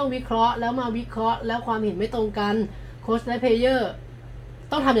นั้นต้องวิเคราะห์แล้วมาวิเคราะห์แล้วความเห็นไม่ตรงกันโค้ชและเพลเยอร์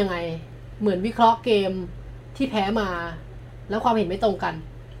ต้องทำยังไงเหมือนวิเคราะห์เกมที่แพ้มาแล้วความเห็นไม่ตรงกัน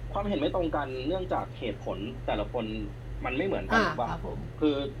ความเห็นไม่ตรงกันเนื่องจากเหตุผลแต่ละคนมันไม่เหมือนกันว่าคื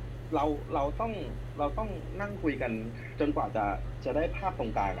อเราต้องนั่งคุยกันจนกว่าจะได้ภาพตร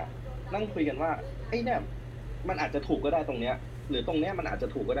งกลางอะนั่งคุยกันว่าไอ้เนี่ยมันอาจจะถูกก็ได้ตรงเนี้ยหรือตรงเนี้ยมันอาจจะ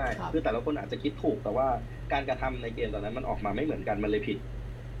ถูกก็ได้คือแต่ละคนอาจจะคิดถูกแต่ว่าการกระทำในเกมตอนนั้นมันออกมาไม่เหมือนกันมันเลยผิด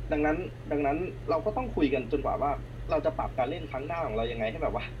ดังนั้นเราก็ต้องคุยกันจนกว่าว่าเราจะปรับการเล่นครั้งหน้าของเรายังไงให้แบ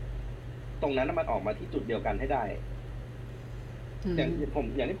บว่าตรงนั้นมันออกมาที่จุดเดียวกันให้ได้อย่าง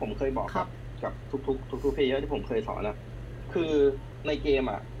ที่ผมเคยบอกกับทุกเพลเยอร์ที่ผมเคยสอนนะคือในเกม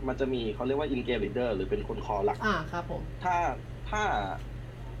มันจะมีเขาเรียกว่า in game leader หรือเป็นคนคอหลักครับผมถ้า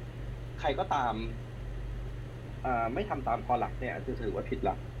ใครก็ตามไม่ทำตามคอหลักเนี่ยจะถือว่าผิด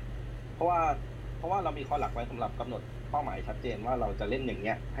ละเพราะว่าเรามีคอหลักไว้สำหรับกำหนดเป้าหมายชัดเจนว่าเราจะเล่นอย่างเ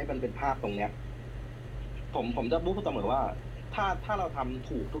งี้ยให้มันเป็นภาพตรงเนี้ยผมจะพูดเสมอว่าถ้าเราทำ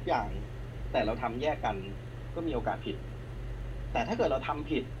ถูกทุกอย่างแต่เราทำแยกกันก็มีโอกาสผิดแต่ถ้าเกิดเราท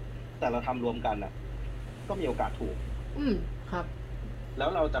ำผิดแต่เราทำรวมกันก็มีโอกาสถูกครับแล้ว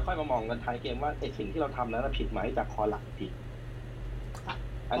เราจะค่อยมามองกันท้ายเกมว่าไอ้สิ่งที่เราทำนั้นผิดไหมจากคอหลักผิด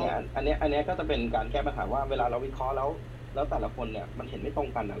อันนี้ก็จะเป็นการแก้ปัญหาว่าเวลาเราวิเคราะห์แล้วแต่ละคนเนี่ยมันเห็นไม่ตรง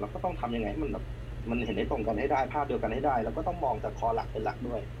กันเราก็ต้องทำยังไงให้มันเห็นได้ตรงกันให้ได้ภาพเดียวกันให้ได้แล้วก็ต้องมองจากคอหลักเป็นหลัก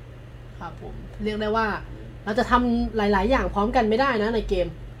ด้วยครับผมเรียกได้ว่าเราจะทำหลายๆอย่างพร้อมกันไม่ได้นะในเกม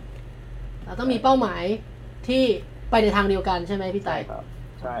เราต้องมีเป้าหมายที่ไปในทางเดียวกันใช่ไหมพี่ไตครับ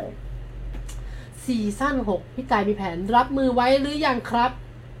ใช่ซีซั่น6พี่ไตมีแผนรับมือไว้หรือยังครับ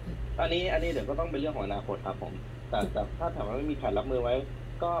อันนี้เดี๋ยวก็ต้องเป็นเรื่องของอนาคตครับผมแต่ถ้าถามว่าไม่มีแผนรับมือไว้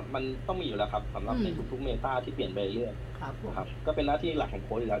ก็มันต้องมีอยู่แล้วครับสำหรับในทุกๆเมตาที่เปลี่ยนไปเรื่อยครับก็เป็นหน้าที่หลักของโ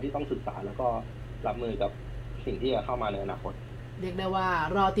ค้ชอยู่แล้วที่ต้องศึกษาแล้วก็รับมือกับสิ่งที่จะเข้ามาในอนาคตเรียกได้ว่า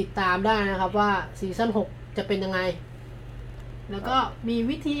รอติดตามได้นะครับว่าซีซั่น6จะเป็นยังไงแล้วก็มี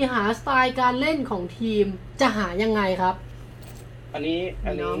วิธีหาสไตล์การเล่นของทีมจะหายังไงครับอันนี้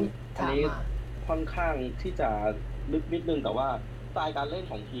ค่อนข้างที่จะลึกนิดนึงแต่ว่าสไตล์การเล่น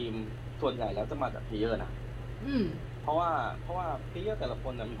ของทีมส่วนใหญ่แล้วจะมาจากเพลเยอร์นะเพราะว่าเพลเยอร์แต่ละค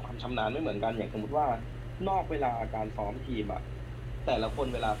นมีความชำนาญไม่เหมือนกันอย่างสมมติว่านอกเวลาการซ้อมทีมแต่ละคน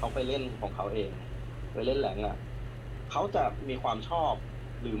เวลาเขาไปเล่นของเขาเองไปเล่นแหลงเขาจะมีความชอบ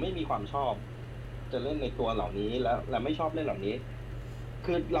หรือไม่มีความชอบจะเล่นในตัวเหล่านี้แล้วไม่ชอบเล่นเหล่านี้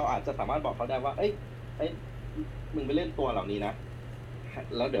คือเราอาจจะสามารถบอกเขาได้ว่าเอ้ยมึงไปเล่นตัวเหล่านี้นะ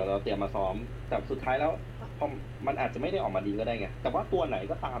แล้วเดี๋ยวเราเตรียมมาซ้อมแต่สุดท้ายแล้วพอมันอาจจะไม่ได้ออกมาดีก็ได้ไงแต่ว่าตัวไหน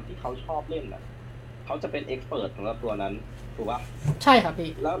ก็ตามที่เขาชอบเล่นเขาจะเป็นเอ็กซ์เพิร์ทสำหรับตัวนั้นถูกป่ะใช่ครับ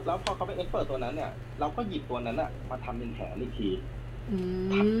พี่แล้วพอเขาเป็นเอ็กซ์เพิร์ทตัวนั้นเนี่ยเราก็หยิบตัวนั้นมาทำเป็นแผนอีกที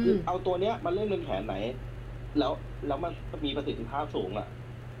เอาตัวเนี้ยมาเล่นเป็นแผนไหนแล้วมันมีประสิทธิภาพสูง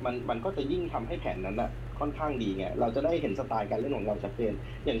มันก็จะยิ่งทำให้แผนนั้นค่อนข้างดีไงเราจะได้เห็นสไตล์การเล่นของเราชัดเจน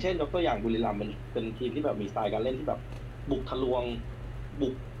อย่างเช่นยกตัวอย่างบุรีรัมย์เป็นทีมที่แบบมีสไตล์การเล่นที่แบบบุกทะลวงบุ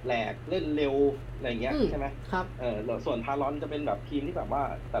กแหลกเล่นเร็วอะไรเงี้ยใช่ไหมครับส่วนพารอนจะเป็นแบบทีมที่แบบว่า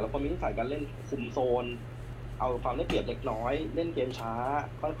แต่ละคนมีนิสัยการเล่นคุมโซนเอาความได้เปรียบเล็กน้อยเล่นเกมช้า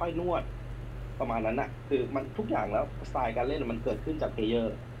ค่อยๆนวดประมาณนั้นคือมันทุกอย่างแล้วสไตล์การเล่นมันเกิดขึ้นจากเพลเยอ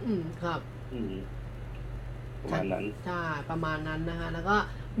ร์ครับประมาณนั้นใช่ประมาณนั้นนะฮะแล้วก็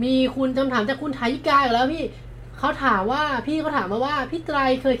มีคุณคำถามจากคุณไทยกายแล้วพี่เขาถามมาว่าพี่ไตร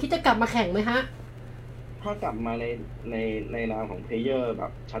เคยคิดจะกลับมาแข่งไหมฮะถ้ากลับมาในนามของเพลเยอร์แบ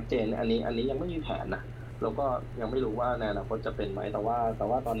บชัดเจนอันนี้ยังไม่มีแผนนะแล้วก็ยังไม่รู้ว่าในอนาคตจะเป็นไหมแต่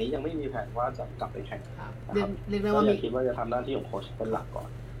ว่าตอนนี้ยังไม่มีแผนว่าจะกลับไปแข่งนะครับเรียกได้ว่าคิดว่าจะทำหน้าที่ของโค้ชเป็นหลักก่อน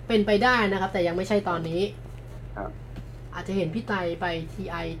เป็นไปได้นะครับแต่ยังไม่ใช่ตอนนี้ครับ อาจจะเห็นพี่ไตไป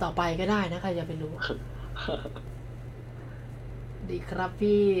TI ต่อไปก็ได้นะใครจะไปรู้ดีครับ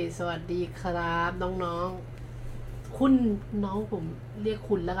พี่สวัสดีครับน้องๆคุณน้องผมเรียก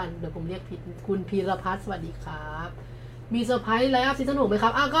คุณแล้วกันเดี๋ยวผมเรียกผิดคุณพีรพัฒน์สวัสดีครับมีเซอร์ไพรส์ไลฟ์อัพซีซั่น6ไหมครั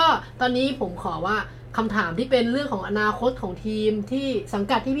บก็ตอนนี้ผมขอว่าคำถามที่เป็นเรื่องของอนาคตของทีมที่สัง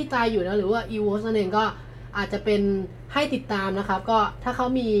กัดที่พี่ตายอยู่นะหรือว่า EVOS นั่นเองก็อาจจะเป็นให้ติดตามนะครับก็ถ้าเขา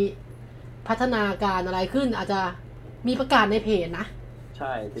มีพัฒนาการอะไรขึ้นอาจจะมีประกาศในเพจนะใ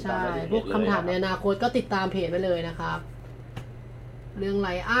ช่ติดตาม ใช่ ในเพจ พวกคำถามในอนาคตก็ติดตามเพจไปเลยนะครับเรื่องไล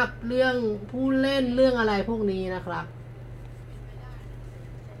ฟ์อัพเรื่องผู้เล่นเรื่องอะไรพวกนี้นะครับ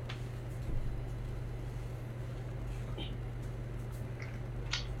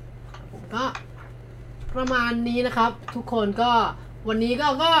ก็ประมาณนี้นะครับ ทุกคนก็วันนี้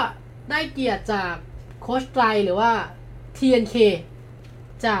ก็ได้เกียรติจากโค้ชไตรหรือว่า TNK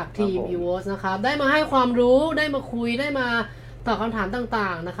จากทีม EVOS นะครับได้มาให้ความรู้ได้มาคุยได้มาตอบคำถามต่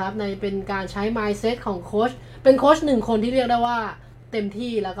างๆนะครับในเป็นการใช้ mindset ของโค้ชเป็นโค้ชหนึ่งคนที่เรียกได้ว่าเต็ม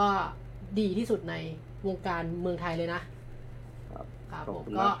ที่แล้วก็ดีที่สุดในวงการเมืองไทยเลยนะครับผม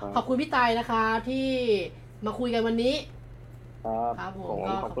ก็ขอบคุณพี่ไตรนะคะที่มาคุยกันวันนี้ครับผม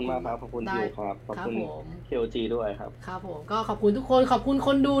ขอบคุณมากครับขอบคุณทิวครับขอบคุณ KOG ด้วยครับครับผมก็ขอบคุณทุกคนขอบคุณค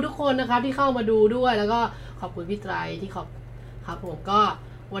นดูทุกคนนะครับที่เข้ามาดูด้วยแล้วก็ขอบคุณพี่ไตรที่ครับผมก็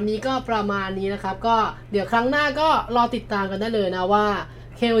วันนี้ก็ประมาณนี้นะครับก็เดี๋ยวครั้งหน้าก็รอติดตามกันได้เลยนะว่า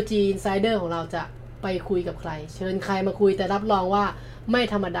KOG Insider ของเราจะไปคุยกับใครเชิญใครมาคุยแต่รับรองว่าไม่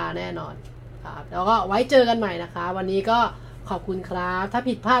ธรรมดาแน่นอนครับแล้วก็ไว้เจอกันใหม่นะคะวันนี้ก็ขอบคุณครับถ้า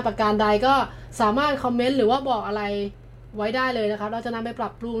ผิดพลาดประการใดก็สามารถคอมเมนต์หรือว่าบอกอะไรไว้ได้เลยนะครับเราจะนำไปปรั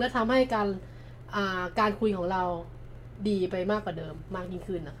บปรุงและทำให้การคุยของเราดีไปมากกว่าเดิมมากยิ่ง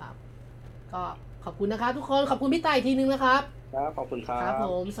ขึ้นนะครับก็ขอบคุณนะครับทุกคนขอบคุณพี่ไตอีกทีนึงนะครับครับขอบคุณครับครับผ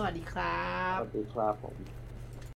มสวัสดีครับสวัสดีครับผม